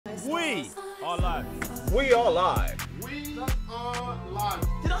We are live. We are live. We are live.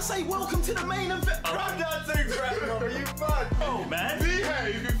 Did I say welcome to the main event? Grab that thing, grab it, you mad? Oh, man.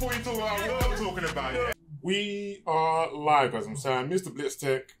 Behave before you talk about what I'm talking about, yeah? We are live, as I'm saying. Mr.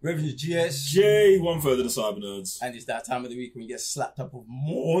 Blitztech. Revenue GS. Jay, 1/3 of the Cyber Nerds. And it's that time of the week when we get slapped up with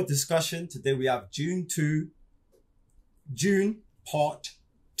more discussion. Today we have Dune Part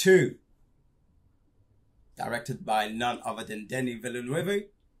 2. Directed by none other than Denis Villeneuve.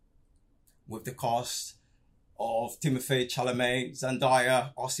 With the cast of Timothée Chalamet,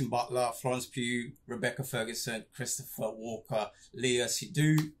 Zendaya, Austin Butler, Florence Pugh, Rebecca Ferguson, Christopher Walker, Léa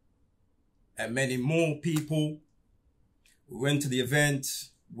Seydoux, and many more people. We went to the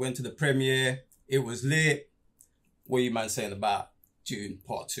event, went to the premiere. It was lit. What are you man saying about Dune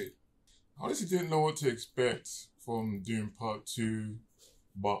Part 2? I honestly didn't know what to expect from Dune Part 2,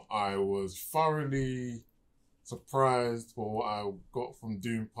 but I was thoroughly surprised for what I got from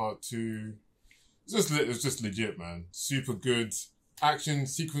Dune Part 2. It was just legit, man. Super good action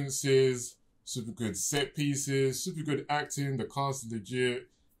sequences, super good set pieces, super good acting, the cast is legit,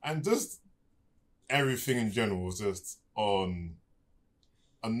 and just everything in general was just on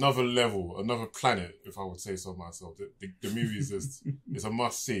another level, another planet, if I would say so myself. The movie is just, it's a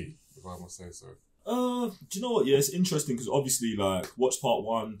must-see, if I must say so. Do you know what? Yeah, it's interesting because obviously, like, watched part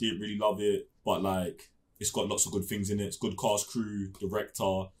 1, didn't really love it, but like, it's got lots of good things in it. It's good cast, crew,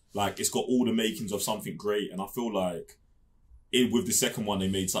 director. Like, it's got all the makings of something great, and I feel like with the second one, they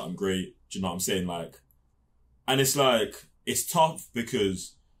made something great. Do you know what I'm saying? Like, and it's like, it's tough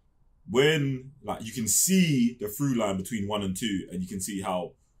because when, like, you can see the through line between 1 and 2, and you can see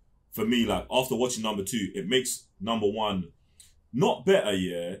how, for me, like, after watching number 2, it makes number 1 not better,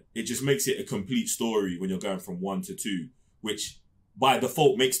 yeah. It just makes it a complete story when you're going from 1 to 2, which by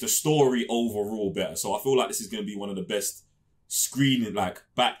default makes the story overall better. So I feel like this is going to be one of the best screening, like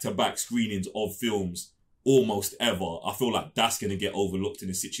back-to-back screenings of films almost ever. I feel like that's going to get overlooked in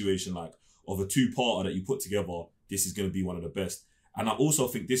a situation like of a 2-parter that you put together. This is going to be one of the best. And I also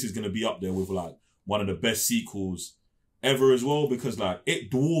think this is going to be up there with like one of the best sequels ever as well, because like it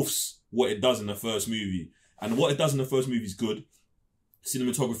dwarfs what it does in the first movie. And what it does in the first movie is good.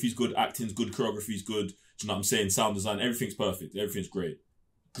 Cinematography's good, acting's good, choreography's good. Do you know what I'm saying? Sound design, everything's perfect. Everything's great.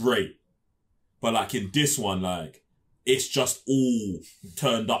 Great. But like in this one, like, it's just all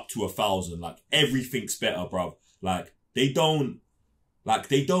turned up to 1,000. Like, everything's better, bruv. Like, they don't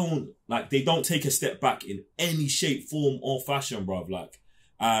take a step back in any shape, form, or fashion, bruv. Like,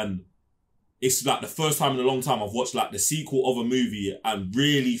 and it's like the first time in a long time I've watched like the sequel of a movie and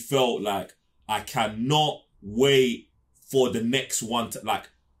really felt like I cannot wait for the next one to, like,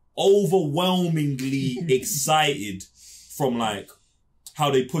 overwhelmingly excited from like how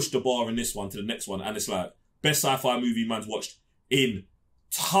they pushed the bar in this one to the next one. And it's like, best sci-fi movie man's watched in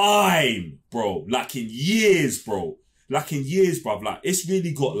time, bro. Like in years, bro. Like in years, bruv. Like, it's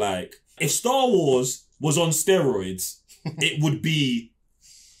really got like, if Star Wars was on steroids, it would be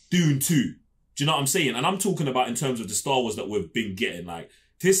Dune 2. Do you know what I'm saying? And I'm talking about in terms of the Star Wars that we've been getting. Like,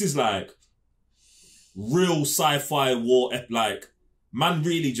 this is like real sci-fi war. Like, man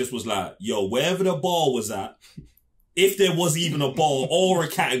really just was like, yo, wherever the bar was at, if there was even a bar or a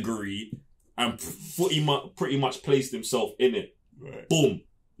category, and pretty much placed himself in it. Right. Boom.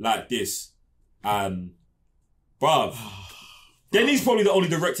 Like this. And, bruv, Denis probably the only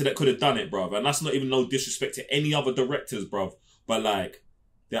director that could have done it, bruv. And that's not even no disrespect to any other directors, bruv. But like,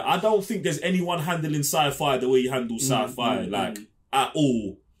 I don't think there's anyone handling sci-fi the way he handles sci-fi, like, at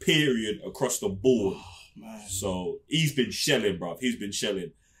all, period, across the board. Oh, so, he's been shelling, bruv. He's been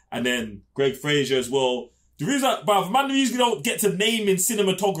shelling. And then Greg Fraser as well. The reason that, bruv, man, we usually don't get to naming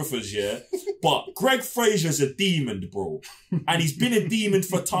cinematographers, yeah? But Greg Fraser's a demon, bro. And he's been a demon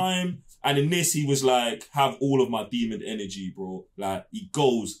for time. And in this, he was like, have all of my demon energy, bro. Like, he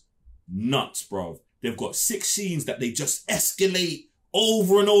goes nuts, bruv. They've got 6 scenes that they just escalate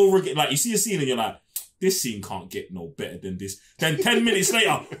over and over again. Like, you see a scene and you're like, this scene can't get no better than this. Then 10 minutes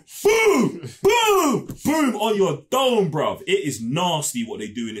later, boom, boom, boom, on your dome, bruv. It is nasty what they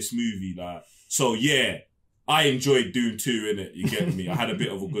do in this movie, like. So, yeah. I enjoyed Dune 2, innit? You get me? I had a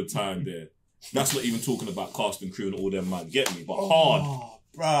bit of a good time there. That's not even talking about cast and crew and all them, man. Get me? But hard.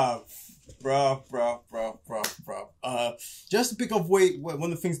 Bruv. Just to pick up one of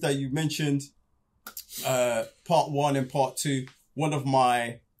the things that you mentioned, part 1 and part 2, one of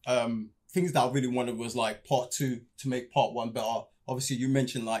my things that I really wanted was like part 2 to make part 1 better. Obviously, you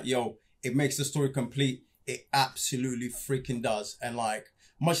mentioned like, yo, it makes the story complete. It absolutely freaking does. And like,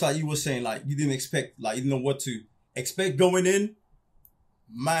 much like you were saying, like, you didn't expect, like, you didn't know what to expect going in.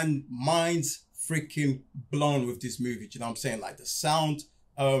 Man, mind's freaking blown with this movie. Do you know what I'm saying? Like, the sound,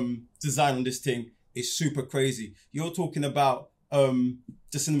 design on this thing is super crazy. You're talking about the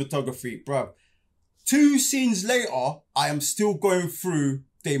cinematography, bruv. 2 scenes later, I am still going through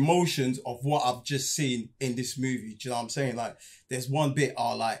the emotions of what I've just seen in this movie. Do you know what I'm saying? Like, there's one bit,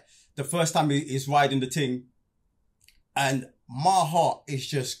 like, the first time he's riding the thing, and my heart is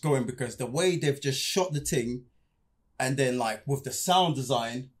just going because the way they've just shot the thing, and then, like, with the sound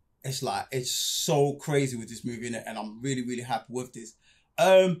design, it's like, it's so crazy with this movie, innit? And I'm really, really happy with this.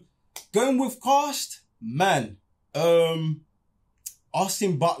 Going with cast, man,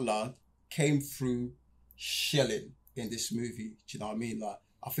 Austin Butler came through shelling in this movie. Do you know what I mean? Like,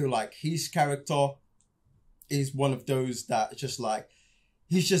 I feel like his character is one of those that just like,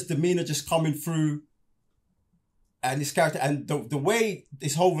 he's just demeanor just coming through, and his character, and the way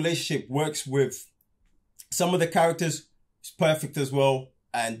this whole relationship works with some of the characters is perfect as well.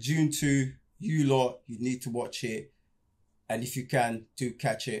 And Dune 2, you lot, you need to watch it. And if you can, do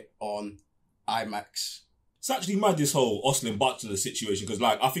catch it on IMAX. It's actually mad, this whole Austin Butler situation, because,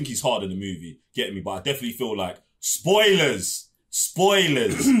 like, I think he's hard in the movie, get me, but I definitely feel like spoilers.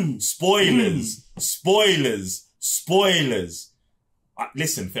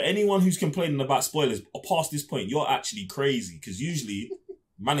 Listen, for anyone who's complaining about spoilers past this point, you're actually crazy, because usually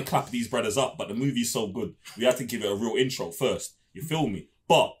man and clap these brothers up, but the movie's so good, we have to give it a real intro first. You feel me?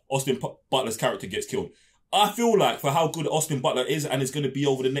 But Austin Butler's character gets killed. I feel like for how good Austin Butler is and is going to be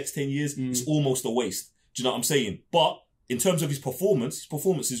over the next 10 years, it's almost a waste. Do you know what I'm saying? But in terms of his performance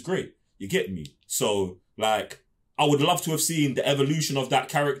is great. You get me? So, like, I would love to have seen the evolution of that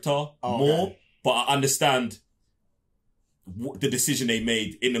character more, but I understand the decision they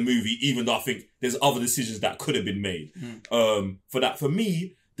made in the movie, even though I think there's other decisions that could have been made. For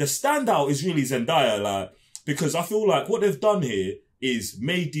me, the standout is really Zendaya, like, because I feel like what they've done here is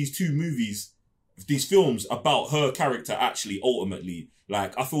made these 2 movies, these films, about her character actually, ultimately.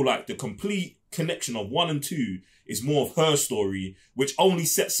 Like, I feel like the complete connection of 1 and 2 is more of her story, which only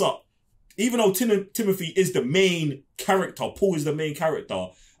sets up, even though Timothy is the main character, Paul is the main character,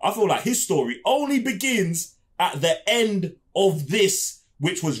 I feel like his story only begins at the end of this,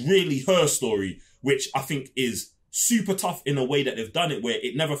 which was really her story, which I think is super tough in a way that they've done it, where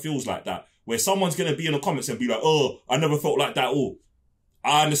it never feels like that, where someone's going to be in the comments and be like, oh, I never felt like that. Oh,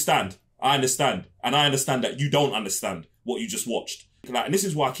 I understand. And I understand that you don't understand what you just watched. Like, and this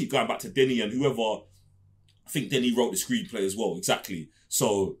is why I keep going back to Denny and whoever, I think Denny wrote the screenplay as well, exactly.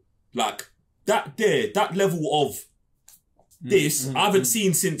 So, like, that level of this, I haven't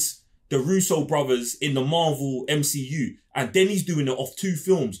seen since the Russo brothers in the Marvel MCU. And Denny's doing it off 2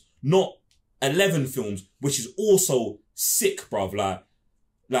 films, not 11 films, which is also sick, bruv. Like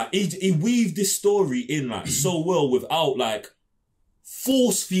he weaved this story in, like, so well without, like,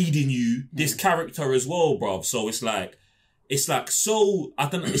 force feeding you this character as well, bruv. So it's like so, I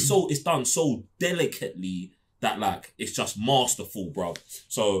don't know, it's done so delicately that, like, it's just masterful, bruv.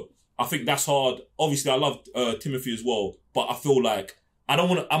 So I think that's hard. Obviously, I love Timothy as well, but I feel like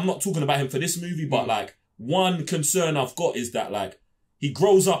I'm not talking about him for this movie, but, like, one concern I've got is that, like, he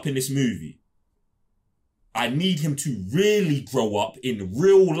grows up in this movie. I need him to really grow up in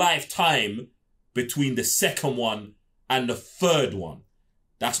real life time between the second one and the third one.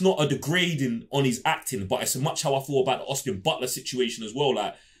 That's not a degrading on his acting, but it's much how I feel about the Austin Butler situation as well.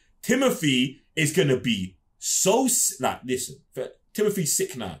 Like, Timothy is going to be so, like, listen, Timothy's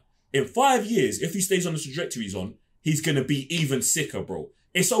sick now. In 5 years, if he stays on the trajectory he's on, he's going to be even sicker, bro.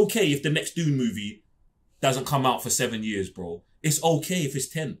 It's okay if the next Dune movie doesn't come out for 7 years, bro. It's okay if it's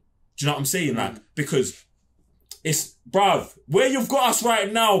 10. Do you know what I'm saying? Like, because it's, bruv, where you've got us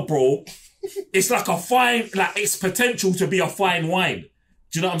right now, bro, it's like a fine, like, it's potential to be a fine wine.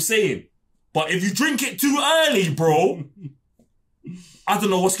 Do you know what I'm saying? But if you drink it too early, bro, I don't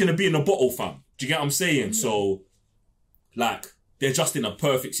know what's going to be in the bottle, fam. Do you get what I'm saying? So, like, they're just in a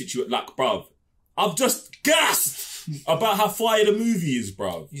perfect situation. Like, bruv, I've just gasped about how fire the movie is,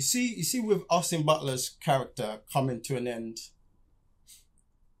 bruv. You see with Austin Butler's character coming to an end,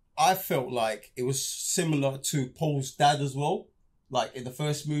 I felt like it was similar to Paul's dad as well. Like, in the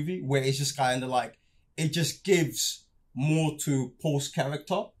first movie, where it's just kind of like, it just gives more to Paul's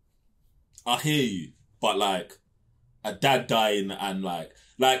character. I hear you, but, like, a dad dying and like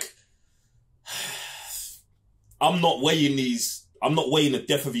I'm not weighing the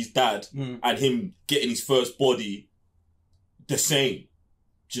death of his dad and him getting his first body the same.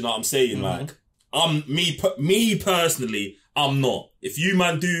 Do you know what I'm saying? Like, me personally, I'm not. If you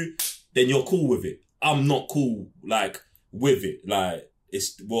man do, then you're cool with it. I'm not cool, like, with it. Like,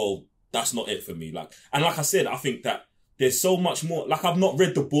 that's not it for me. Like, and like I said, I think that there's so much more. Like, I've not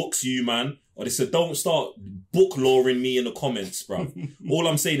read the books, you man, or they said, don't start book lawing me in the comments, bruv. All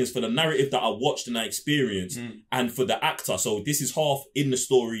I'm saying is for the narrative that I watched and I experienced and for the actor. So this is half in the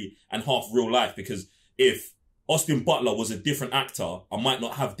story and half real life, because if Austin Butler was a different actor, I might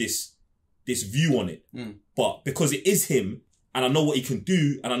not have this view on it. But because it is him and I know what he can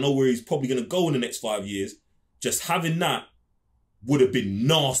do and I know where he's probably going to go in the next 5 years, just having that would have been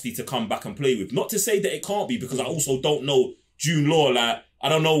nasty to come back and play with. Not to say that it can't be, because I also don't know Dune law. Like, I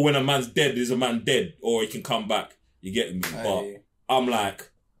don't know when a man's dead, is a man dead, or he can come back. You get me? But I'm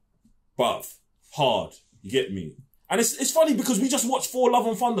like, bruv, hard. You get me? And it's funny because we just watched Thor Love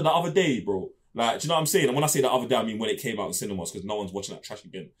and Thunder the other day, bro. Like, do you know what I'm saying? And when I say the other day, I mean when it came out in cinemas, because no one's watching that trash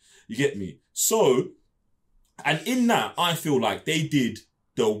again. You get me? So, and in that, I feel like they did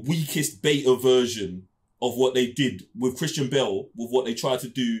the weakest beta version of what they did with Christian Bale, with what they tried to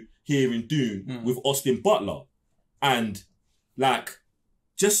do here in Dune with Austin Butler. And, like,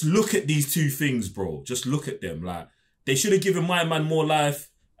 just look at these two things, bro. Just look at them. Like, they should have given my man more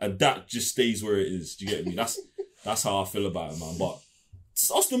life, and that just stays where it is. Do you get me? That's how I feel about it, man. But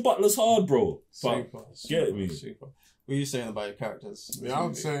Austin Butler's hard, bro. But get me? Super. What are you saying about your characters? Yeah, I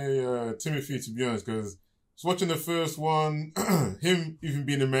would say Timothy, to be honest, because I was watching the first one, him even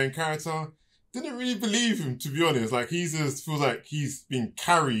being the main character, didn't really believe him, to be honest. Like, he just feels like he's being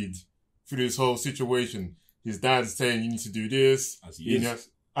carried through this whole situation. His dad's saying, you need to do this. As he is.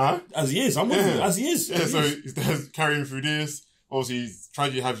 As he is. I'm with you. As he is. Yeah, so his dad's carrying him through this. Obviously, he's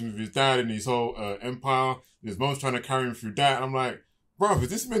trying to have him with his dad and his whole empire. His mom's trying to carry him through that. And I'm like, bro, is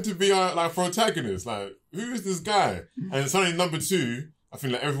this meant to be like protagonist? Like, who is this guy? And suddenly number 2, I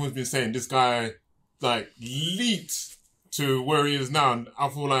feel like everyone's been saying this guy, like, leaped to where he is now. And I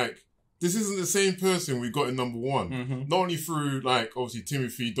feel like this isn't the same person we got in number 1. Not only through, like, obviously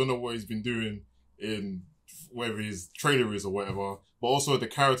Timothy, don't know what he's been doing in whether his trailer is or whatever, but also the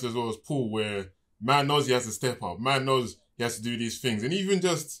character as well as Paul, where man knows he has to step up. Man knows he has to do these things. And even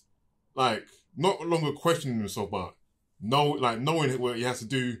just, like, not longer questioning himself, but knowing what he has to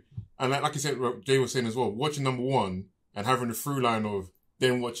do. And like I said, Jay was saying as well, watching number 1 and having the through line of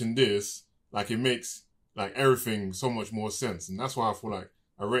then watching this, like, it makes, like, everything so much more sense. And that's why I feel like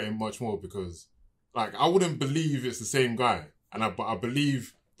I rate him much more, because, like, I wouldn't believe it's the same guy. But I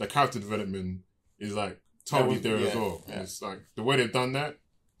believe the character development is, like, totally there as well. Yeah. It's like, the way they've done that,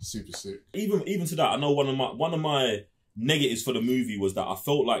 super sick. Even to that, I know one of my negatives for the movie was that I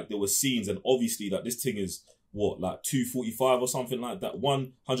felt like there were scenes, and obviously that this thing is, what, like 2:45 or something like that,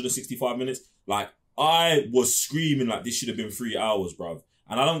 165 minutes. Like, I was screaming like this should have been 3 hours, bruv.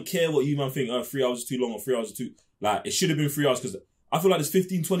 And I don't care what you man think, 3 hours is too long or 3 hours is too... Like, it should have been 3 hours, because I feel like there's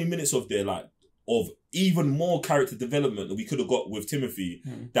 15, 20 minutes of there, like, of even more character development that we could have got with Timothy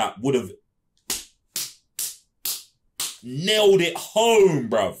that would have nailed it home,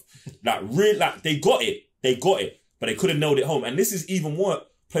 bruv. Like, they got it, but they could have nailed it home. And this is even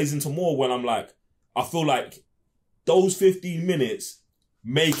what plays into more when I'm like, I feel like those 15 minutes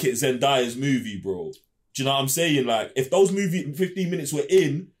make it Zendaya's movie, bro. Do you know what I'm saying? Like, if those 15 minutes were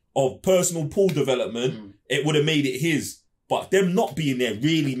in of personal Paul development, it would have made it his. But them not being there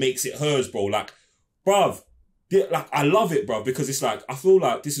really makes it hers, bro. Like, bruv, like, I love it, bruv, because it's like, I feel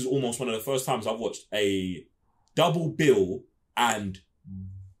like this is almost one of the first times I've watched a double bill and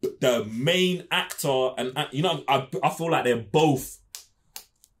the main actor and, you know, I feel like they're both,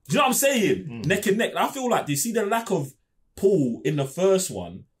 do you know what I'm saying? Neck and neck. I feel like, do you see the lack of Paul in the first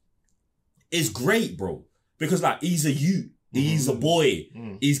one is great, bro. Because, like, he's a youth. He's a boy.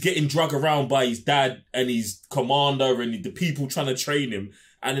 He's getting dragged around by his dad and his commander and the people trying to train him.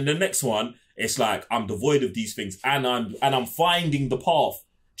 And in the next one, it's like, I'm devoid of these things and I'm finding the path.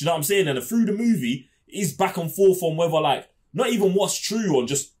 Do you know what I'm saying? And through the movie, he's back and forth on whether, like, not even what's true or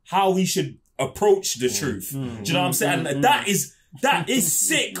just how he should approach the truth. Do you know what I'm saying? And that is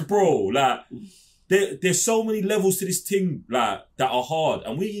sick, bro. Like, there's so many levels to this thing, like, that are hard.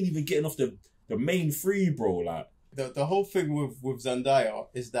 And we ain't even getting off the main 3, bro. Like, the whole thing with Zendaya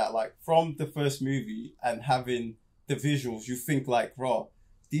is that, like, from the first movie and having the visuals, you think, like, raw,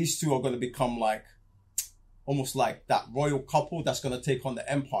 these two are going to become, like, almost like that royal couple that's going to take on the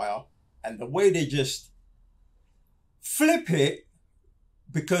empire. And the way they just flip it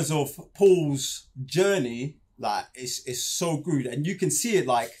because of Paul's journey, like, is so good. And you can see it,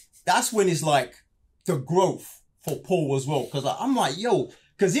 like, that's when it's like the growth for Paul as well. Because, like, I'm like, yo,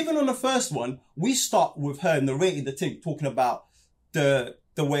 because even on the first one, we start with her narrating the thing, talking about the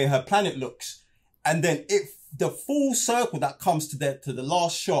way her planet looks. And then the full circle that comes to the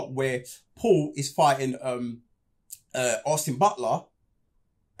last shot where Paul is fighting Austin Butler,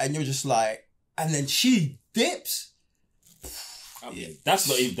 and you're just like, and then she dips. I mean, that's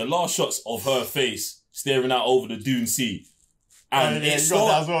not even the last shots of her face staring out over the Dune Sea. And it's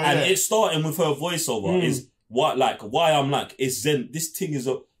starting with her voiceover is why I'm like, it's then this thing is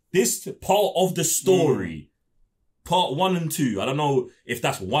this part of the story, part 1 and 2. I don't know if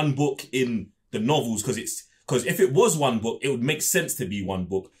that's one book in the novels because if it was one book, it would make sense to be one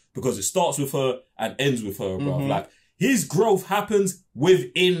book because it starts with her and ends with her, bruv. Like his growth happens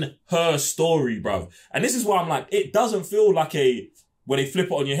within her story, bruv. And this is why I'm like, it doesn't feel like when they flip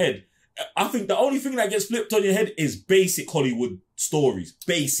it on your head. I think the only thing that gets flipped on your head is basic Hollywood stories.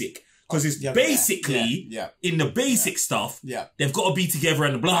 Basic. Because it's basically, in the basic stuff, they've got to be together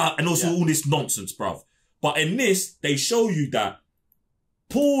and blah, and also all this nonsense, bruv. But in this, they show you that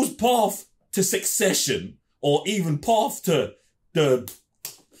Paul's path to succession, or even path to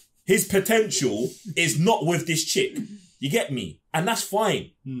his potential, is not with this chick. You get me? And that's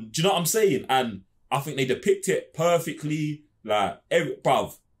fine. Do you know what I'm saying? And I think they depict it perfectly. Like,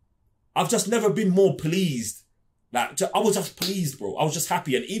 bruv, I've just never been more pleased. Like, I was just pleased, bro. I was just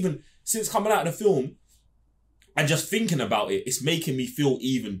happy. And even since coming out of the film and just thinking about it, it's making me feel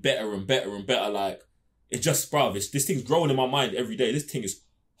even better and better and better. Like, it's just, bruv, this thing's growing in my mind every day. This thing is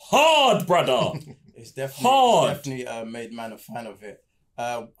hard, brother. It's definitely hard. It's definitely made man a fan of it.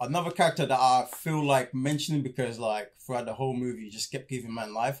 Another character that I feel like mentioning because, like, throughout the whole movie, you just kept giving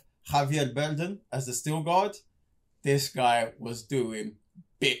man life. Javier Bardem as the Steel Guard. This guy was doing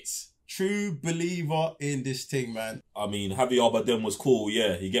bits. True believer in this thing, man. I mean, Javier Bardem was cool,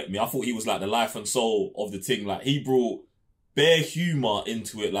 yeah, you get me. I thought he was like the life and soul of the thing. Like, he brought bare humour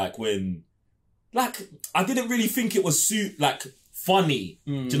into it, like when... Like, I didn't really think it was funny.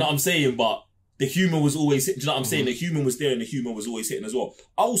 Do you know what I'm saying? But the humour was always... Do you know what I'm saying? The humour was there and the humour was always hitting as well.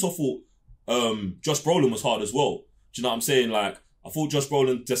 I also thought Josh Brolin was hard as well. Do you know what I'm saying? Like, I thought Josh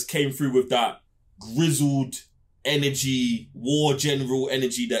Brolin just came through with that grizzled energy, war general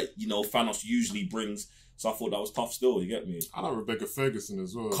energy that, you know, Thanos usually brings. So I thought that was tough still, you get me? I like Rebecca Ferguson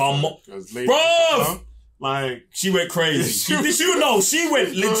as well. Come on. Bro! Like, she went crazy. Did you know? She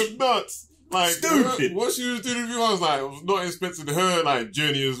went legit nuts. Like, stupid. What she was doing with you, I was not expecting her, like,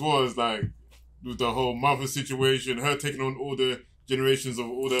 journey as well as, like, with the whole mother situation, her taking on all the generations of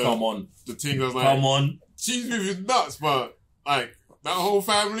all the... Come on. The thing I was like... Come on. She's moving nuts, but, like, that whole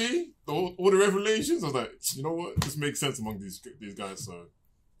family... All the revelations, I was like, you know what? This makes sense among these guys, so...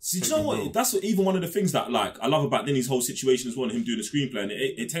 See, do you know what? That's even one of the things that, like, I love about Denis' whole situation as well, and him doing the screenplay, and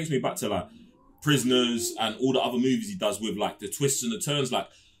it takes me back to, like, Prisoners and all the other movies he does with, like, the twists and the turns. Like,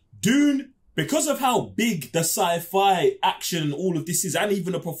 Dune, because of how big the sci-fi action and all of this is, and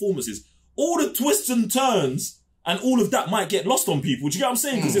even the performances, all the twists and turns and all of that might get lost on people. Do you get what I'm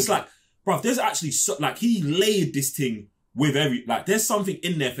saying? Because it's like, bruv, there's actually, like, he layered this thing with there's something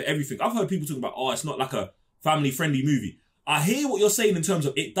in there for everything. I've heard people talk about, it's not like a family-friendly movie. I hear what you're saying in terms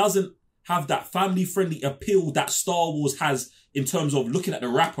of it doesn't have that family-friendly appeal that Star Wars has in terms of looking at the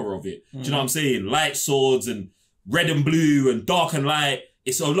wrapper of it. Do you know what I'm saying? Light swords and red and blue and dark and light.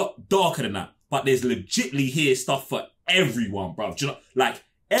 It's a lot darker than that. But there's legitly here stuff for everyone, bruv. Do you know? Like,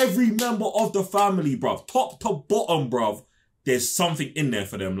 every member of the family, bruv. Top to bottom, bruv. There's something in there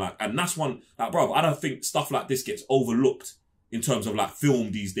for them, like, and that's one, like, bro, I don't think stuff like this gets overlooked in terms of, like,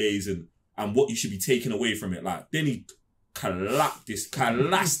 film these days and what you should be taking away from it. Like, then he collapsed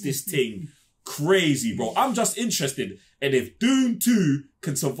this thing crazy, bro. I'm just interested in if Dune 2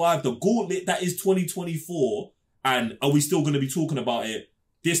 can survive the gauntlet that is 2024, and are we still going to be talking about it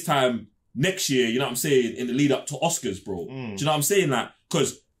this time next year, you know what I'm saying, in the lead up to Oscars, bro. Do you know what I'm saying? Like,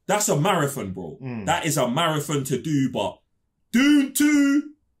 because that's a marathon, bro. That is a marathon to do, but Dune 2,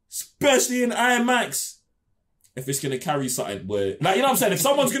 especially in IMAX, if it's going to carry something where... Like, you know what I'm saying? If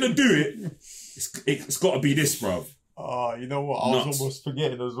someone's going to do it, it's got to be this, bro. Oh, you know what? I was almost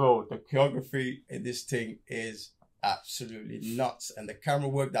forgetting as well. The choreography in this thing is absolutely nuts. And the camera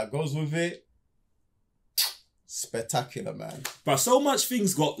work that goes with it, spectacular, man. But so much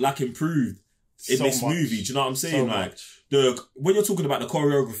things got, like, improved in this movie. Do you know what I'm saying? So like, when you're talking about the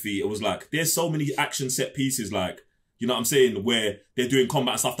choreography, it was like, there's so many action set pieces, like, you know what I'm saying, where they're doing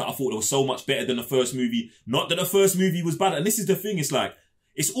combat and stuff that I thought was so much better than the first movie. Not that the first movie was bad. And this is the thing, it's like,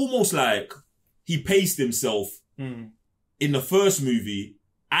 it's almost like he paced himself in the first movie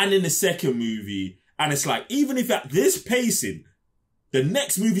and in the second movie. And it's like, even if at this pacing, the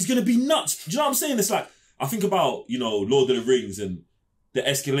next movie's going to be nuts. Do you know what I'm saying? It's like, I think about, you know, Lord of the Rings and the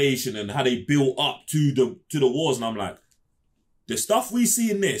escalation and how they built up to the wars. And I'm like, the stuff we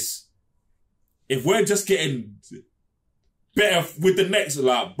see in this, if we're just getting better with the next,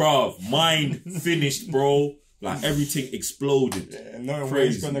 like, bruv, mind finished, bro. Like, everything exploded. Yeah, knowing where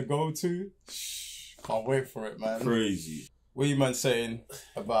it's gonna go to, can't wait for it, man. Crazy. What are you man saying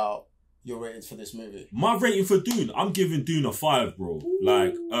about your ratings for this movie? My rating for Dune, I'm giving Dune a 5, bro.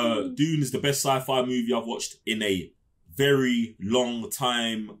 Like, Dune is the best sci-fi movie I've watched in a very long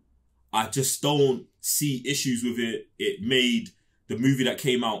time. I just don't see issues with it. It made the movie that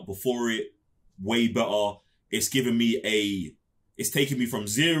came out before it way better. It's taken me from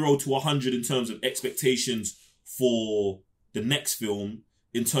 0 to 100 in terms of expectations for the next film,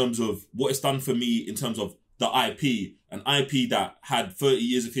 in terms of what it's done for me, in terms of the IP, an IP that had 30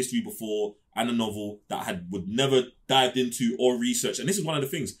 years of history before, and a novel that would never dived into or researched. And this is one of the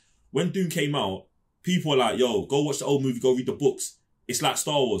things. When Dune came out, people were like, yo, go watch the old movie, go read the books. It's like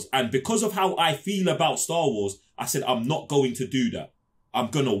Star Wars. And because of how I feel about Star Wars, I said, I'm not going to do that.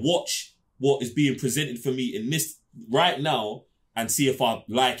 I'm going to watch what is being presented for me in this right now and see if I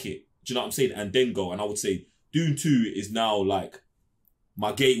like it. Do you know what I'm saying? And then go. And I would say Dune 2 is now like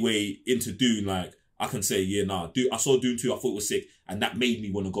my gateway into Dune. Like, I can say, yeah, nah, I saw Dune 2, I thought it was sick, and that made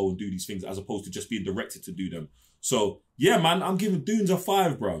me want to go and do these things as opposed to just being directed to do them. So, yeah, man, I'm giving Dunes a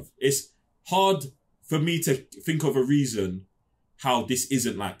 5, bruv. It's hard for me to think of a reason how this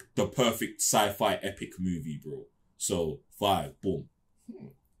isn't like the perfect sci-fi epic movie, bro. So, 5, boom.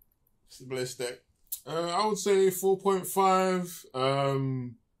 Ballistic. I would say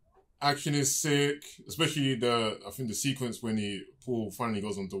 4.5. Action is sick, especially I think the sequence when Paul finally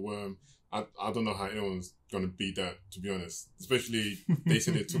goes on the worm. I don't know how anyone's going to beat that, to be honest. Especially, they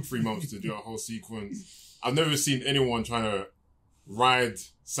said it took 3 months to do a whole sequence. I've never seen anyone trying to ride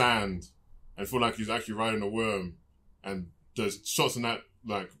sand and feel like he's actually riding a worm. And the shots in that,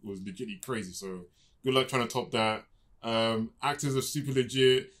 like, was legitimately crazy. So, good luck trying to top that. Actors are super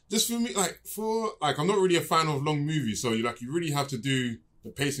legit. Just for me, I'm not really a fan of long movies. So, you really have to do the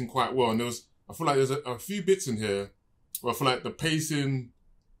pacing quite well. And I feel like there's a few bits in here where I feel like the pacing,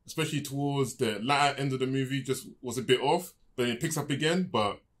 especially towards the latter end of the movie, just was a bit off. But it picks up again.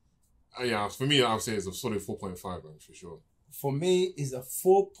 But yeah, for me, I would say it's a solid 4.5, man, for sure. For me, it's a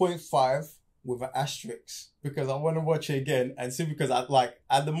 4.5 with an asterisk because I want to watch it again and see, because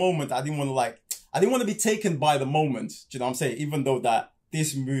at the moment I didn't want to be taken by the moment. Do you know what I'm saying? Even though that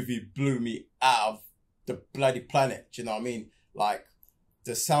this movie blew me out of the bloody planet. Do you know what I mean? Like,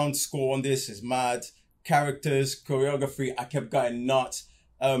 the sound score on this is mad. Characters, choreography, I kept going nuts.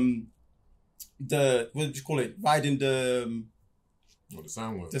 What do you call it? Riding the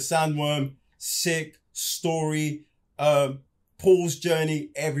sandworm. The sandworm, sick. Story, Paul's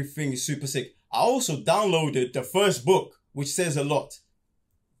journey, everything is super sick. I also downloaded the first book, which says a lot.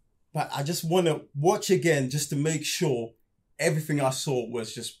 But I just want to watch again just to make sure everything I saw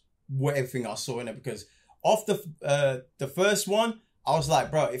was just everything I saw in it. Because off the first one, I was like,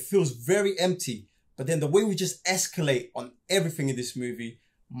 bro, it feels very empty. But then the way we just escalate on everything in this movie,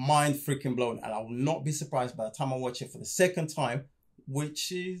 mind freaking blown. And I will not be surprised by the time I watch it for the second time,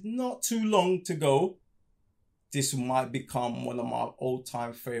 which is not too long to go, this might become one of my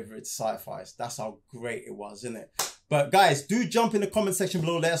all-time favorite sci-fis. That's how great it was, isn't it? But guys, do jump in the comment section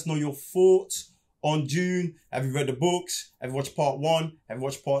below. Let us know your thoughts on Dune. Have you read the books? Have you watched part 1? Have you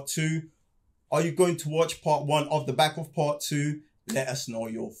watched part 2? Are you going to watch part 1 off the back of part 2? Let us know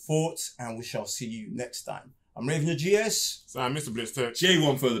your thoughts, and we shall see you next time. I'm Raven your GS. So I'm Mr. Blitztech.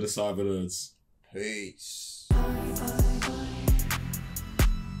 J1 further to Cybernerds. Peace.